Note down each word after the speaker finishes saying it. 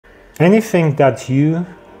Anything that you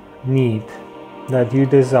need, that you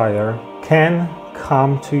desire, can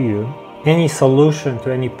come to you. Any solution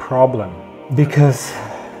to any problem, because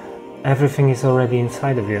everything is already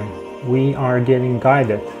inside of you. We are getting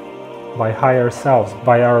guided by higher selves,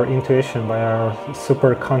 by our intuition, by our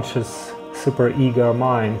superconscious, super ego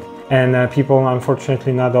mind. And people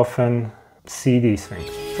unfortunately not often see these things.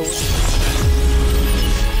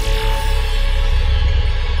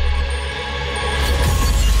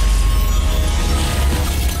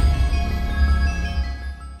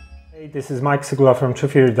 Hey, this is Mike Sigula from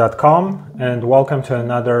TruthTheory.com and welcome to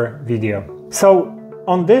another video. So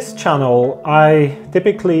on this channel, I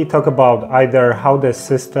typically talk about either how the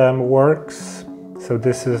system works. So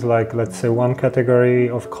this is like, let's say, one category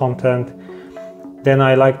of content. Then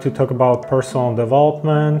I like to talk about personal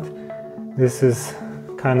development. This is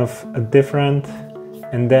kind of a different.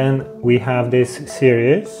 And then we have this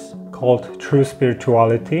series called True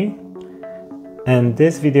Spirituality. And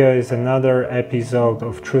this video is another episode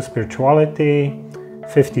of True Spirituality,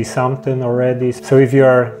 50 something already. So if you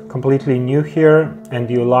are completely new here and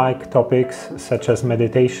you like topics such as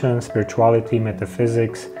meditation, spirituality,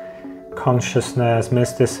 metaphysics, consciousness,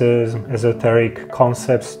 mysticism, esoteric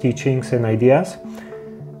concepts, teachings and ideas,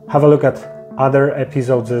 have a look at other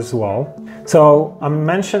episodes as well. So I'm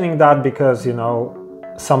mentioning that because, you know,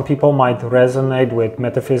 some people might resonate with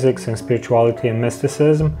metaphysics and spirituality and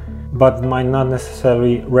mysticism, but might not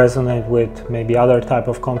necessarily resonate with maybe other type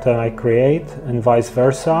of content I create, and vice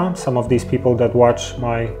versa. Some of these people that watch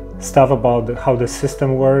my stuff about how the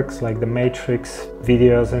system works, like the Matrix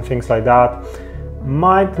videos and things like that,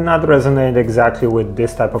 might not resonate exactly with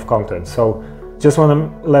this type of content. So just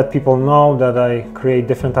want to let people know that I create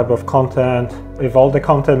different type of content. If all the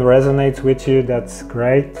content resonates with you, that's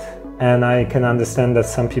great. And I can understand that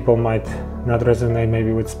some people might not resonate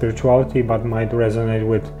maybe with spirituality, but might resonate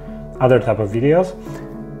with other type of videos.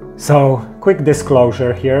 So quick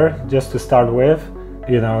disclosure here, just to start with,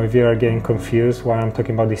 you know, if you are getting confused why I'm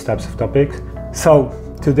talking about these types of topics. So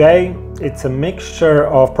today it's a mixture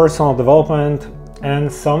of personal development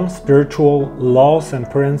and some spiritual laws and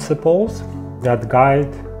principles that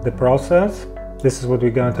guide the process. This is what we're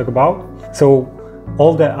going to talk about. So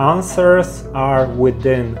all the answers are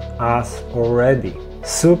within us already.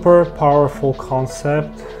 Super powerful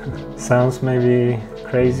concept. Sounds maybe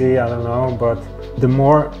crazy, I don't know, but the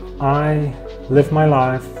more I live my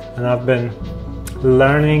life and I've been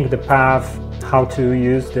learning the path, how to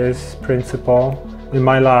use this principle in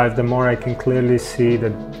my life, the more I can clearly see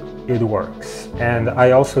that it works. And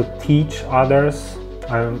I also teach others.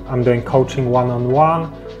 I'm doing coaching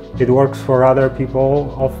one-on-one. It works for other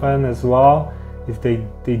people often as well if they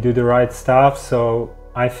do the right stuff. So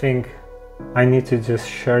I think I need to just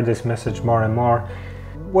share this message more and more.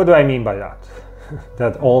 What do I mean by that?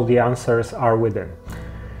 That all the answers are within.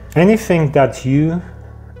 Anything that you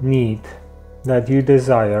need, that you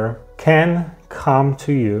desire, can come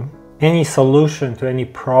to you. Any solution to any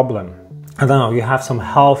problem. I don't know, you have some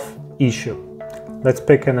health issue. Let's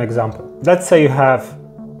pick an example. Let's say you have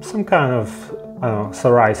some kind of, I don't know,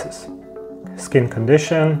 psoriasis, skin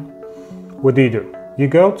condition. What do? You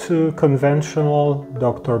go to conventional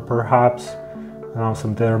doctor, perhaps,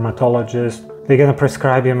 some dermatologist. They're gonna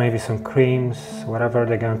prescribe you maybe some creams, whatever.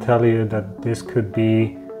 They're gonna tell you that this could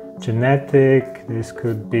be genetic, this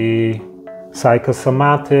could be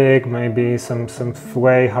psychosomatic, maybe some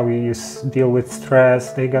way how you deal with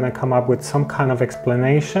stress. They're gonna come up with some kind of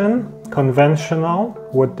explanation, conventional,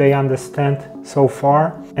 what they understand so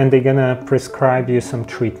far, and they're gonna prescribe you some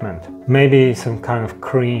treatment. Maybe some kind of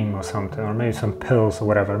cream or something, or maybe some pills or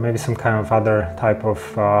whatever, maybe some kind of other type of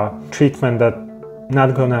treatment that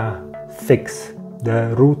not gonna fix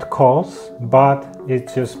the root cause, but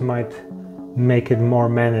it just might make it more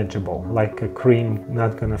manageable. Like a cream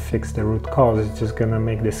not gonna fix the root cause, it's just gonna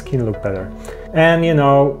make the skin look better. And you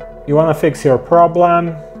know, you wanna fix your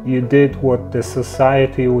problem, you did what the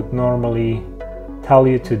society would normally tell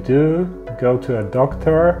you to do, go to a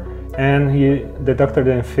doctor, and the doctor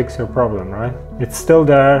didn't fix your problem, right? It's still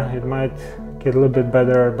there, it might get a little bit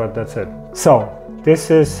better, but that's it. So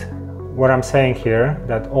this is what I'm saying here,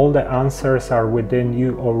 that all the answers are within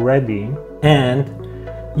you already, and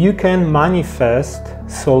you can manifest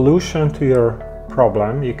solution to your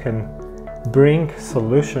problem. You can bring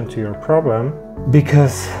solution to your problem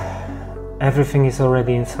because everything is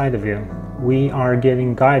already inside of you. We are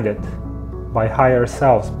getting guided by higher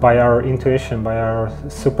selves, by our intuition, by our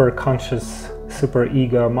superconscious, super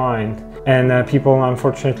ego mind. And people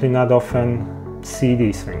unfortunately not often see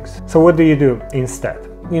these things. So what do you do instead?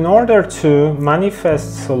 In order to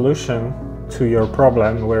manifest solution to your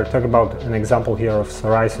problem, we're talking about an example here of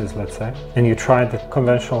psoriasis, let's say, and you try the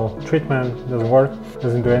conventional treatment, doesn't work,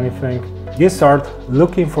 doesn't do anything, you start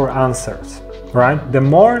looking for answers, right? The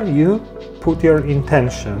more you put your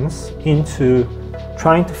intentions into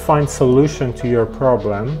trying to find solution to your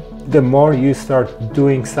problem, the more you start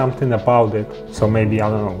doing something about it. So maybe, I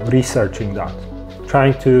don't know, researching that,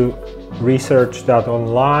 trying to research that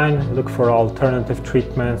online, look for alternative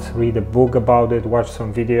treatments, read a book about it, watch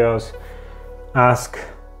some videos, ask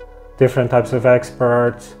different types of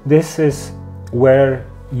experts. This is where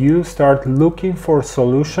you start looking for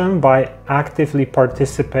solution by actively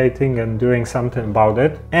participating and doing something about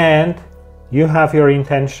it, and you have your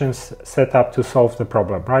intentions set up to solve the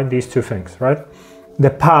problem, right? These two things, right? The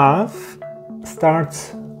path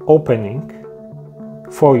starts opening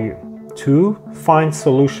for you to find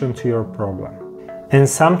solution to your problem. And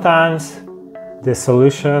sometimes the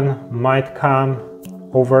solution might come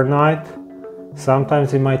overnight,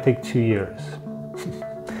 sometimes it might take 2 years.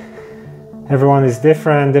 Everyone is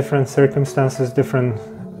different, different circumstances, different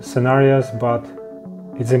scenarios, but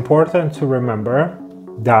it's important to remember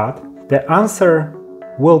that the answer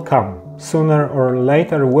will come, sooner or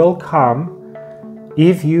later will come,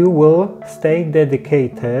 if you will stay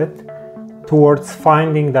dedicated towards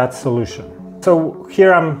finding that solution. So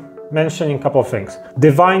here I'm mentioning a couple of things.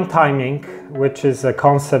 Divine timing, which is a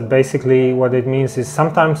concept, basically what it means is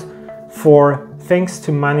sometimes for things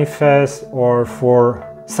to manifest or for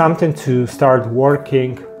something to start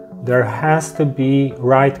working, there has to be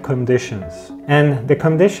right conditions. And the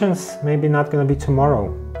conditions maybe not going to be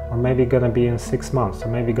tomorrow, or maybe going to be in 6 months, or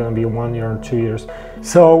maybe going to be 1 year or 2 years.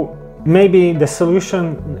 So maybe the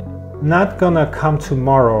solution not gonna come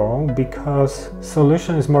tomorrow because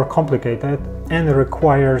solution is more complicated and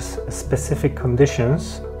requires specific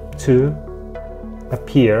conditions to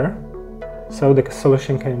appear so the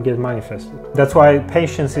solution can get manifested. That's why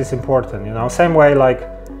patience is important, you know. Same way, like,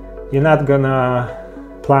 you're not gonna,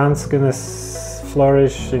 plants gonna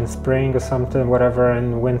flourish in spring or something, whatever,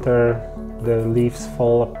 in winter the leaves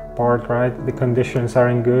fall apart, right? The conditions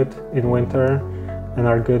aren't good in winter and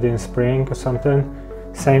are good in spring or something.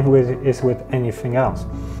 Same is with anything else.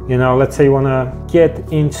 You know, let's say you want to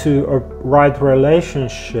get into a right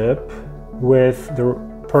relationship with the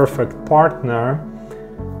perfect partner,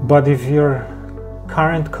 but if your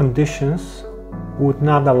current conditions would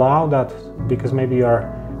not allow that, because maybe you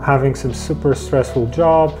are having some super stressful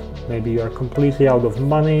job, maybe you are completely out of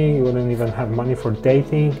money, you wouldn't even have money for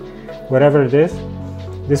dating, whatever it is,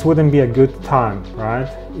 this wouldn't be a good time, right?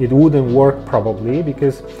 It wouldn't work probably,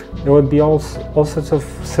 because there would be all sorts of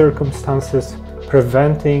circumstances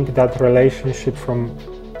preventing that relationship from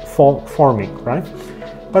forming, right?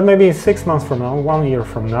 But maybe 6 months from now, 1 year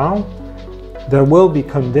from now, there will be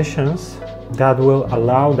conditions that will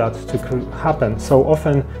allow that to happen. So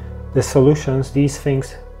often the solutions, these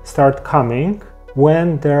things start coming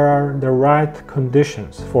when there are the right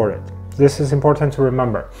conditions for it. This is important to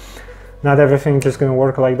remember. Not everything is just going to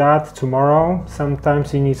work like that tomorrow.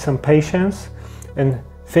 Sometimes you need some patience, and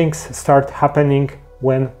things start happening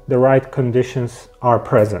when the right conditions are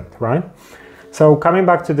present, right? So coming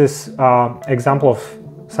back to this example of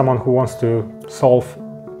someone who wants to solve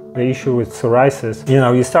the issue with psoriasis, you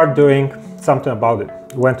know, you start doing something about it.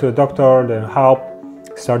 You went to a doctor, then help,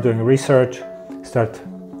 start doing research, start,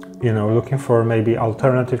 you know, looking for maybe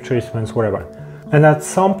alternative treatments, whatever. And at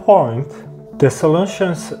some point, the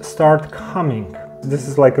solutions start coming. This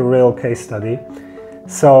is like a real case study.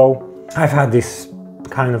 So I've had these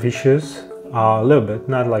kind of issues a little bit,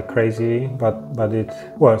 not like crazy, but it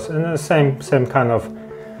was, and the same kind of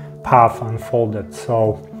path unfolded.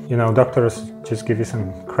 So, you know, doctors just give you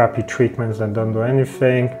some crappy treatments that don't do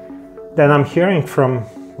anything. Then I'm hearing from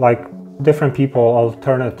like different people,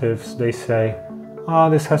 alternatives. They say,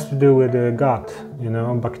 oh, this has to do with the gut, you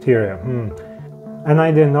know, bacteria. And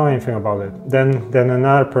I didn't know anything about it. Then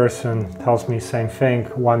another person tells me same thing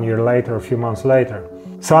 1 year later, a few months later.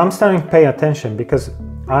 So I'm starting to pay attention, because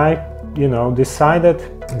I, you know, decided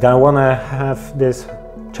that I want to have this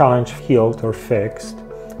challenge healed or fixed.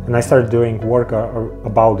 And I started doing work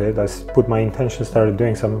about it. I put my intention, started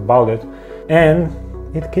doing something about it. And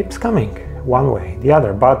it keeps coming one way, the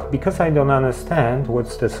other. But because I don't understand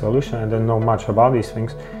what's the solution, I don't know much about these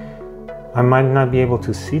things, I might not be able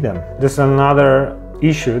to see them. There's another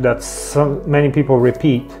issue that so many people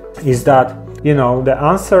repeat, is that, you know, the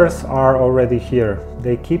answers are already here.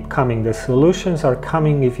 They keep coming. The solutions are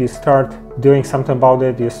coming if you start doing something about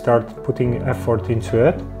it, you start putting effort into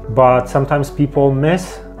it. But sometimes people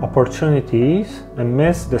miss opportunities and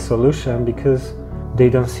miss the solution because they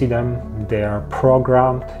don't see them, they are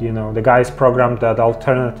programmed. You know, the guy is programmed that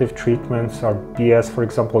alternative treatments are BS. For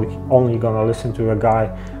example, only gonna listen to a guy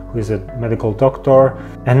who is a medical doctor,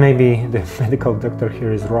 and maybe the medical doctor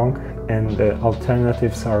here is wrong and the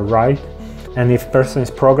alternatives are right. And if person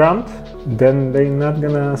is programmed, then they're not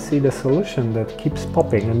gonna see the solution that keeps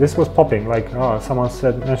popping. And this was popping, like, oh, someone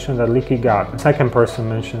mentioned that leaky gut. The second person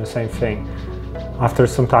mentioned the same thing. After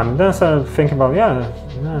some time, then I started thinking about, yeah,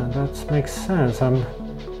 that makes sense. I'm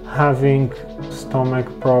having stomach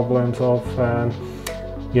problems often.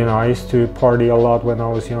 You know, I used to party a lot when I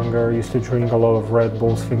was younger. I used to drink a lot of Red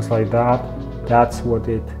Bulls, things like that. That's what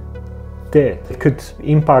it did. It could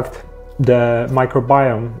impact the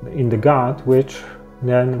microbiome in the gut, which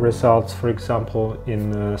then results, for example,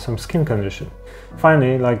 in some skin condition.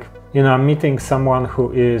 Finally, like, you know, I'm meeting someone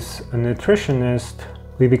who is a nutritionist.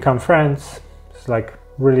 We become friends. It's like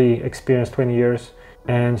really experienced, 20 years,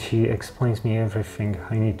 and she explains me everything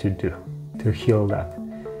I need to do to heal that.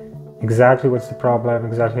 Exactly what's the problem,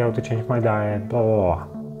 exactly how to change my diet, blah, blah,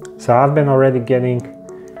 blah. So I've been already getting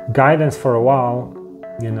guidance for a while.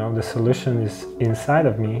 You know, the solution is inside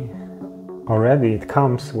of me already. It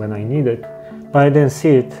comes when I need it, but I didn't see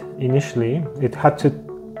it initially. It had to,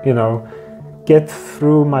 you know, get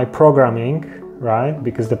through my programming, right?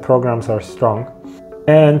 Because the programs are strong.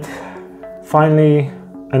 And finally,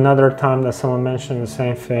 another time that someone mentioned the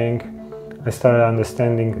same thing, I started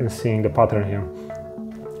understanding and seeing the pattern here.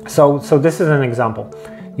 So this is an example.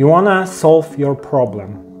 You want to solve your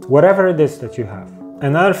problem, whatever it is that you have.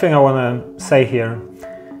 Another thing I want to say here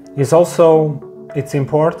is also, it's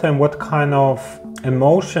important what kind of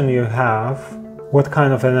emotion you have, what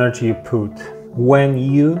kind of energy you put when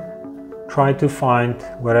you try to find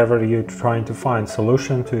whatever you're trying to find,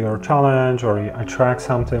 solution to your challenge, or you attract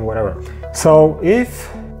something, whatever. So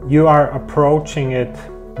if you are approaching it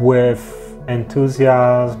with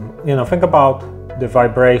enthusiasm, you know, think about the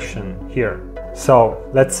vibration here. So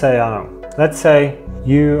let's say, I don't know, let's say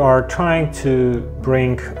you are trying to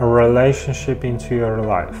bring a relationship into your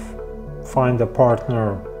life, find a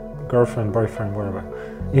partner, girlfriend, boyfriend, whatever.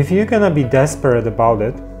 If you're gonna be desperate about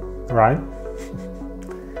it, right?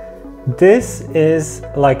 This is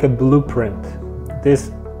like a blueprint.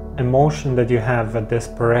 This emotion that you have, a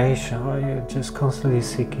desperation, oh, you're just constantly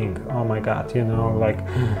seeking, oh my God, you know, like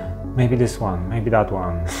maybe this one, maybe that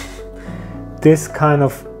one. This kind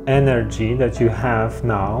of energy that you have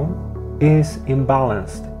now is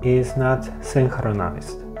imbalanced, is not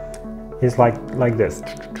synchronized. It's like this,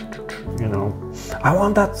 you know, I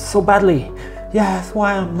want that so badly. Yeah, that's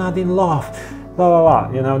why I'm not in love, blah, blah,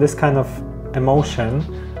 blah. You know, this kind of emotion,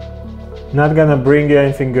 not gonna bring you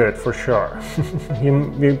anything good for sure.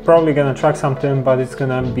 You're probably gonna attract something, but it's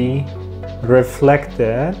gonna be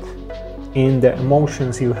reflected in the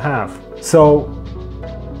emotions you have. So,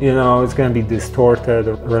 you know, it's gonna be distorted,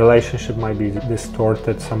 the relationship might be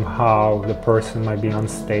distorted somehow, the person might be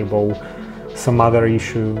unstable, some other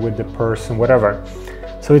issue with the person, whatever.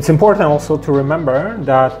 So it's important also to remember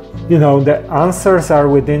that, you know, the answers are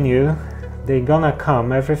within you. They're gonna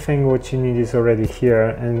come. Everything what you need is already here,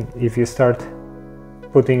 and if you start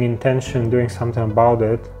putting intention, doing something about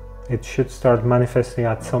it, it should start manifesting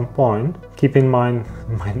at some point. Keep in mind,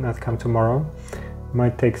 it might not come tomorrow, it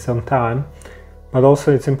might take some time, but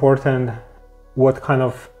also it's important what kind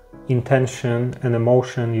of intention and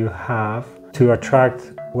emotion you have to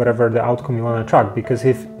attract whatever the outcome you want to attract. Because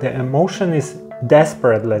if the emotion is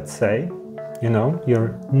desperate, let's say, you know,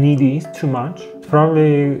 you're needy too much,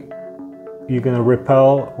 probably you're gonna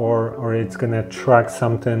repel or it's gonna attract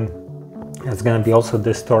something that's gonna be also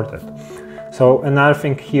distorted. So another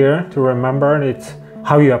thing here to remember, it's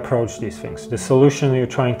how you approach these things, the solution you're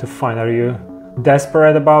trying to find. Are you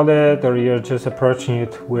desperate about it, or you're just approaching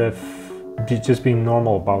it with just being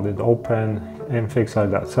normal about it, open and things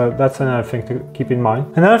like that? So that's another thing to keep in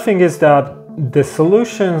mind. Another thing is that the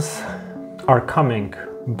solutions are coming,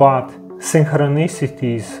 but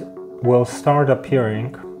synchronicities will start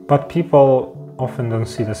appearing, but people often don't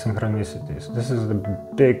see the synchronicities. This is the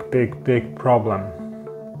big problem.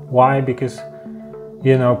 Why? Because,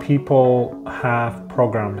 you know, people have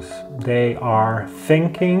programs. They are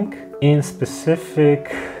thinking in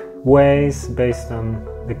specific ways based on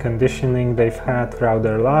the conditioning they've had throughout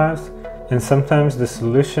their lives, and sometimes the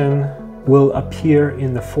solution will appear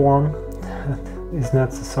in the form that is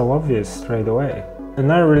not so obvious straight away.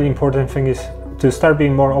 Another really important thing is to start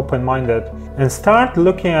being more open-minded and start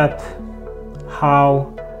looking at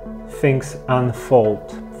how things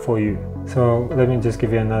unfold for you. So let me just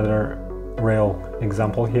give you another real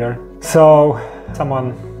example here. So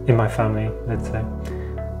someone in my family, let's say,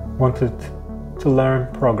 wanted to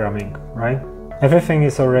learn programming, right? Everything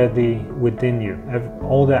is already within you.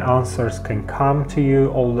 All the answers can come to you,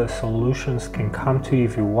 all the solutions can come to you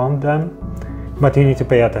if you want them, but you need to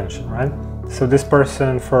pay attention, right? So this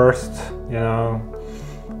person first,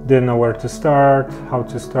 didn't know where to start, how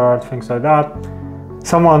to start, things like that.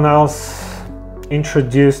 Someone else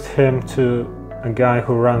introduced him to a guy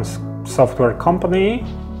who runs software company,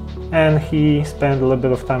 and he spent a little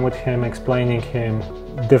bit of time with him, explaining him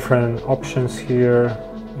different options here.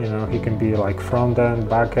 He can be like front end,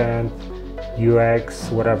 back end, UX,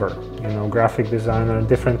 whatever, graphic designer,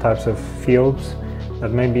 different types of fields that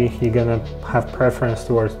maybe he's gonna have preference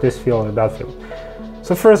towards this field or that field.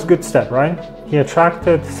 So first good step, right? He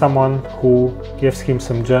attracted someone who gives him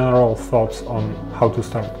some general thoughts on how to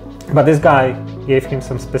start. But this guy gave him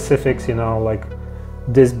some specifics, like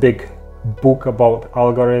this big book about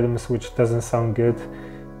algorithms, which doesn't sound good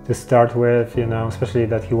to start with, especially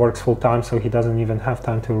that he works full-time, so he doesn't even have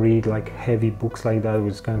time to read like heavy books like that,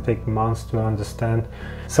 which is going to take months to understand.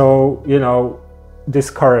 So,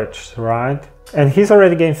 discouraged, right? And he's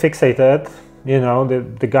already getting fixated.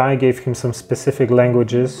 The guy gave him some specific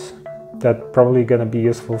languages that probably going to be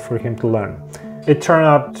useful for him to learn. It turned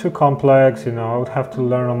out too complex, I would have to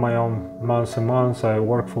learn on my own months and months. I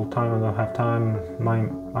work full-time, I don't have time.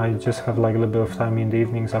 I just have like a little bit of time in the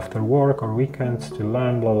evenings after work or weekends to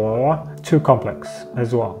learn, blah, blah, blah. Too complex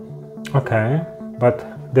as well. Okay,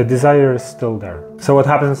 but the desire is still there. So what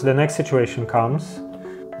happens, the next situation comes,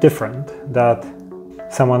 different, that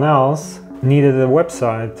someone else needed a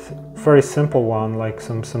website, very simple one, like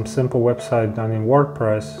some simple website done in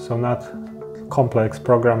WordPress, so not complex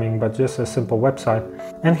programming, but just a simple website.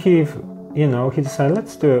 And he decided,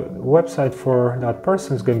 let's do a website for that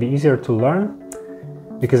person. It's going to be easier to learn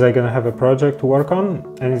because I'm going to have a project to work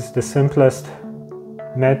on, and it's the simplest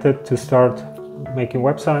method to start making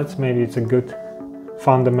websites. Maybe it's a good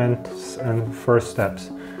fundamentals and first steps.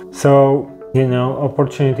 So,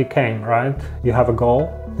 opportunity came, right? You have a goal,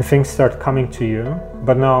 the things start coming to you,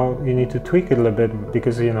 but now you need to tweak it a little bit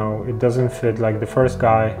because, it doesn't fit. Like the first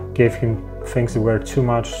guy gave him things that were too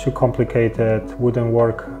much, too complicated, wouldn't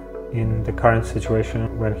work in the current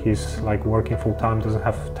situation when he's like working full-time, doesn't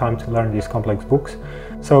have time to learn these complex books.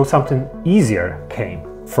 So something easier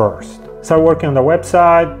came first. Started working on the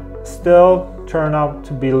website, still turned out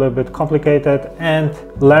to be a little bit complicated, and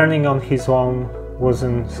learning on his own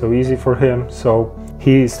wasn't so easy for him. So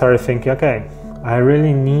he started thinking, okay, I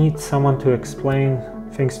really need someone to explain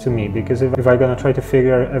things to me, because if I'm gonna try to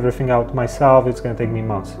figure everything out myself, it's gonna take me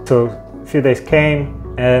months. So a few days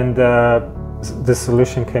came, and the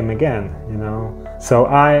solution came again, So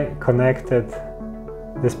I connected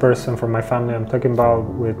this person from my family I'm talking about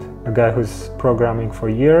with a guy who's programming for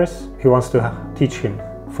years. He wants to teach him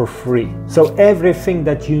for free. So everything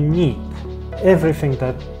that you need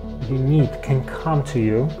can come to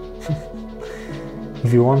you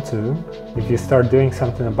if you want to. If you start doing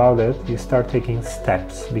something about it, you start taking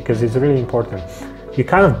steps, because it's really important. You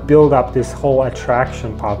kind of build up this whole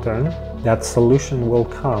attraction pattern. That solution will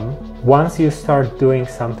come once you start doing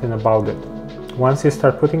something about it. Once you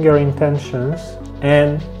start putting your intentions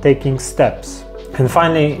and taking steps. And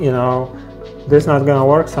finally, this is not gonna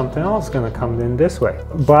work, something else is gonna come in this way.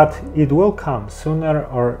 But it will come sooner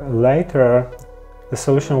or later. The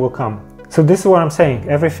solution will come. So this is what I'm saying.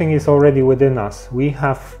 Everything is already within us. We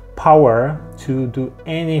have power to do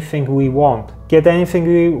anything we want, get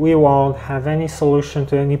anything we want, have any solution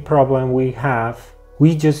to any problem we have.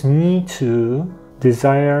 We just need to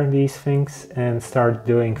desire these things and start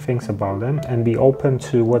doing things about them and be open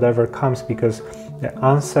to whatever comes, because the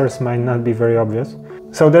answers might not be very obvious.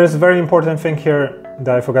 So there's a very important thing here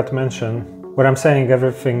that I forgot to mention. What I'm saying,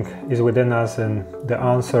 everything is within us and the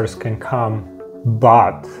answers can come,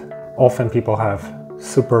 but often people have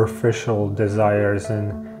superficial desires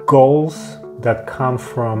and goals that come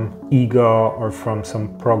from ego or from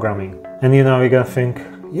some programming. And you're gonna think,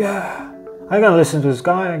 yeah, I'm gonna listen to this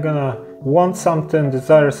guy, I'm gonna want something,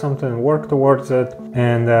 desire something, work towards it,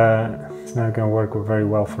 and it's not gonna work very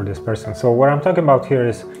well for this person. So what I'm talking about here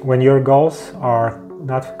is when your goals are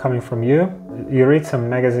not coming from you, you read some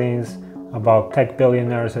magazines about tech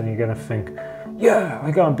billionaires and you're gonna think, yeah,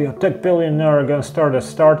 I'm gonna be a tech billionaire, I'm gonna start a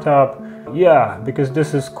startup, yeah, because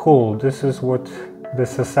this is cool, this is what the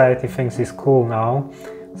society thinks is cool now.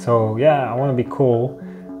 So yeah, I want to be cool,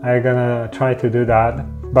 I'm gonna try to do that.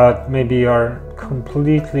 But maybe you're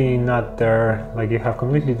completely not there, like you have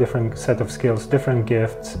completely different set of skills, different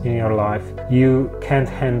gifts in your life. You can't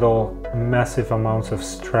handle massive amounts of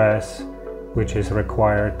stress which is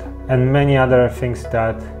required, and many other things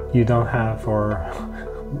that you don't have or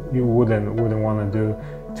you wouldn't want to do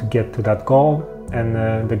to get to that goal.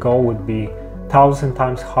 And the goal would be 1,000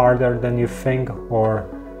 times harder than you think, or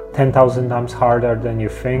 10,000 times harder than you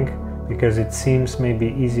think, because it seems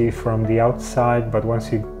maybe easy from the outside, but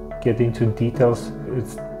once you get into details,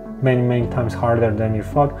 it's many times harder than you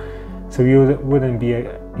thought. So you wouldn't be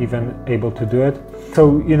even able to do it.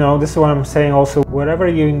 So, you know, this is what I'm saying also, whatever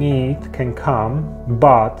you need can come,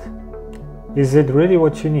 but is it really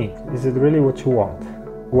what you need? Is it really what you want?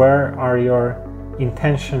 Where are your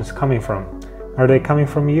intentions coming from? Are they coming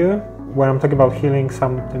from you? When I'm talking about healing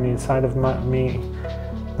something inside of me,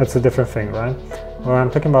 that's a different thing, right? When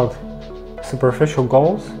I'm talking about superficial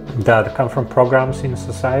goals that come from programs in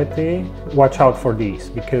society, watch out for these,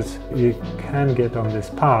 because you can get on this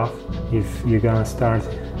path if you're gonna start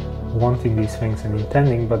wanting these things and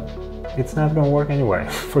intending, but it's not gonna work anyway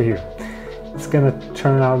for you. It's gonna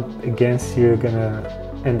turn out against you,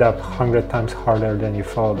 gonna end up 100 times harder than you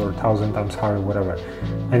thought, or 1,000 times harder, whatever,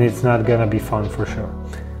 and it's not gonna be fun for sure.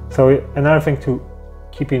 So another thing to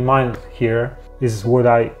keep in mind here is what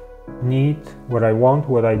I need, what I want,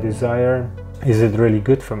 what I desire. Is it really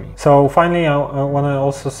good for me? So finally, I want to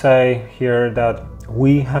also say here that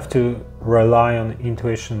we have to rely on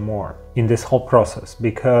intuition more in this whole process,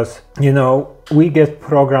 because, you know, we get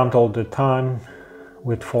programmed all the time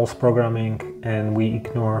with false programming, and we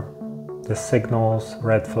ignore the signals,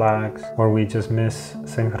 red flags, or we just miss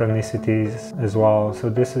synchronicities as well. So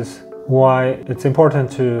this is why it's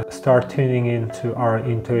important to start tuning into our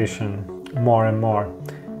intuition more and more.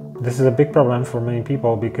 This is a big problem for many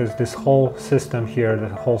people, because this whole system here, the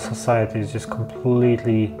whole society, is just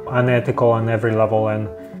completely unethical on every level, and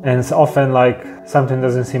it's often like something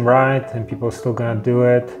doesn't seem right and people are still gonna do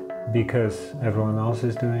it because everyone else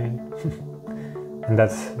is doing it. And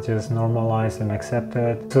that's just normalized and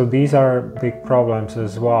accepted. So these are big problems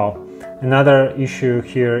as well. Another issue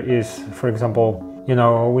here is, for example, you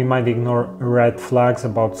know, we might ignore red flags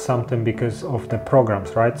about something because of the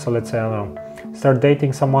programs, right? So let's say, I don't know, start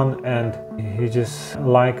dating someone and you just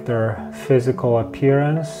like their physical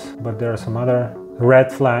appearance, but there are some other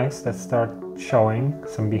red flags that start showing,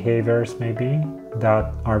 some behaviors maybe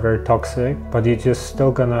that are very toxic, but you're just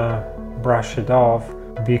still gonna brush it off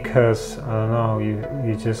because, I don't know,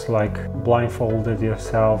 you just like blindfolded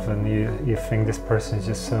yourself and you think this person is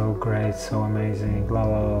just so great, so amazing, la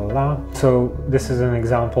la la la. So this is an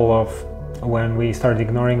example of when we start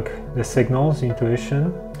ignoring the signals,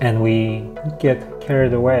 intuition, and we get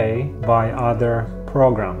carried away by other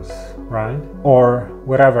programs, right? Or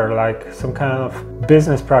whatever, like some kind of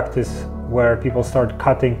business practice where people start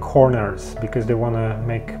cutting corners because they want to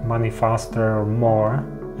make money faster or more.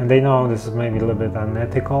 And they know this is maybe a little bit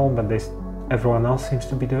unethical, but everyone else seems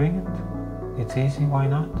to be doing it. It's easy, why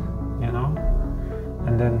not? You know?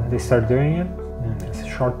 And then they start doing it. It's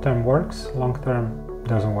short-term works, long-term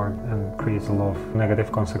doesn't work and creates a lot of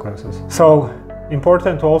negative consequences. So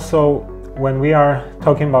important also, when we are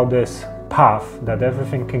talking about this path that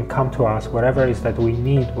everything can come to us, whatever it is that we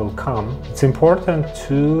need will come, it's important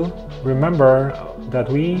to remember that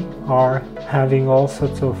we are having all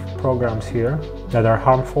sorts of programs here that are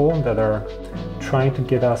harmful, that are trying to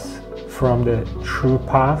get us from the true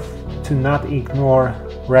path, to not ignore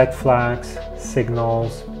red flags,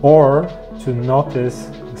 signals, or to notice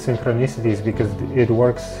synchronicities, because it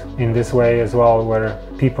works in this way as well, where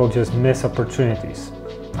people just miss opportunities.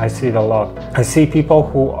 I see it a lot. I see people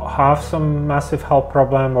who have some massive health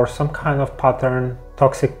problem or some kind of pattern,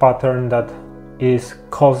 toxic pattern that is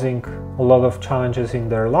causing a lot of challenges in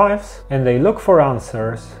their lives, and they look for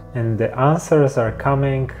answers, and the answers are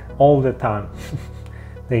coming all the time.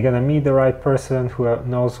 They're gonna meet the right person who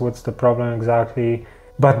knows what's the problem exactly,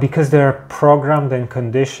 but because they're programmed and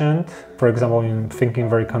conditioned, for example, in thinking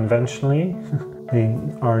very conventionally, they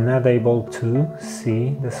are not able to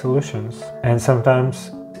see the solutions. And sometimes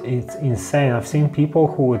it's insane. I've seen people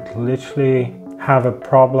who would literally have a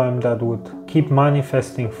problem that would keep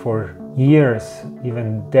manifesting for years,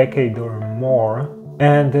 even decade or more,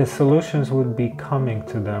 and the solutions would be coming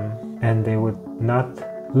to them, and they would not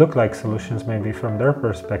look like solutions maybe from their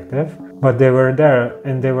perspective, but they were there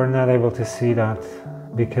and they were not able to see that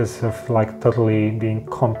because of like totally being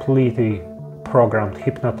completely programmed,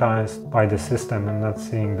 hypnotized by the system, and not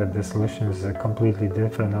seeing that the solution is a completely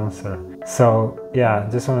different answer. So yeah,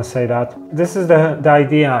 just want to say that this is the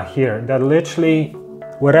idea here, that literally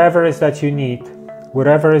whatever is that you need,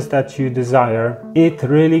 whatever is that you desire, it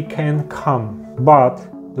really can come, but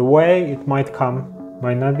the way it might come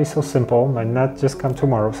might not be so simple, might not just come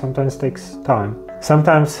tomorrow. Sometimes it takes time.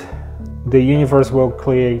 Sometimes the universe will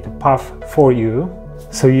create a path for you.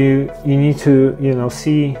 So you need to, you know,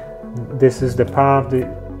 see this is the path,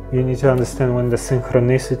 You need to understand when the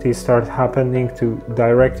synchronicities start happening to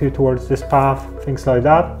direct you towards this path, things like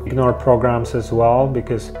that. Ignore programs as well,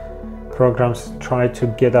 because programs try to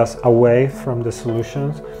get us away from the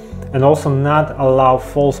solutions. And also not allow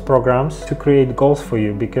false programs to create goals for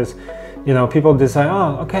you, because people decide,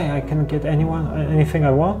 oh, okay, I can get anything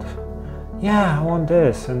I want. Yeah, I want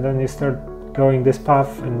this. And then you start going this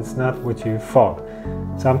path and it's not what you thought.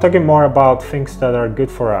 So I'm talking more about things that are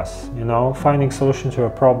good for us, finding solution to a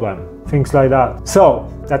problem, things like that. So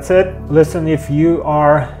that's it. Listen, if you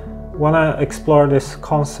want to explore this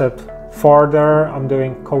concept further, I'm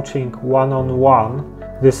doing coaching one-on-one.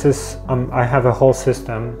 This is, I have a whole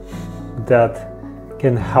system that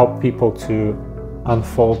can help people to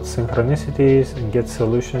unfold synchronicities and get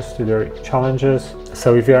solutions to their challenges.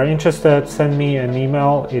 So if you are interested, send me an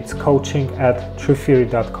email. It's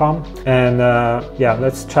coaching@TruthTheory.com. And yeah,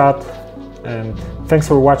 let's chat. And thanks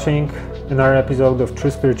for watching another episode of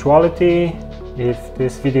True Spirituality. If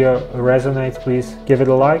this video resonates, please give it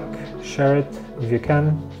a like, share it if you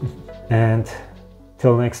can. And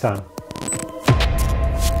till next time.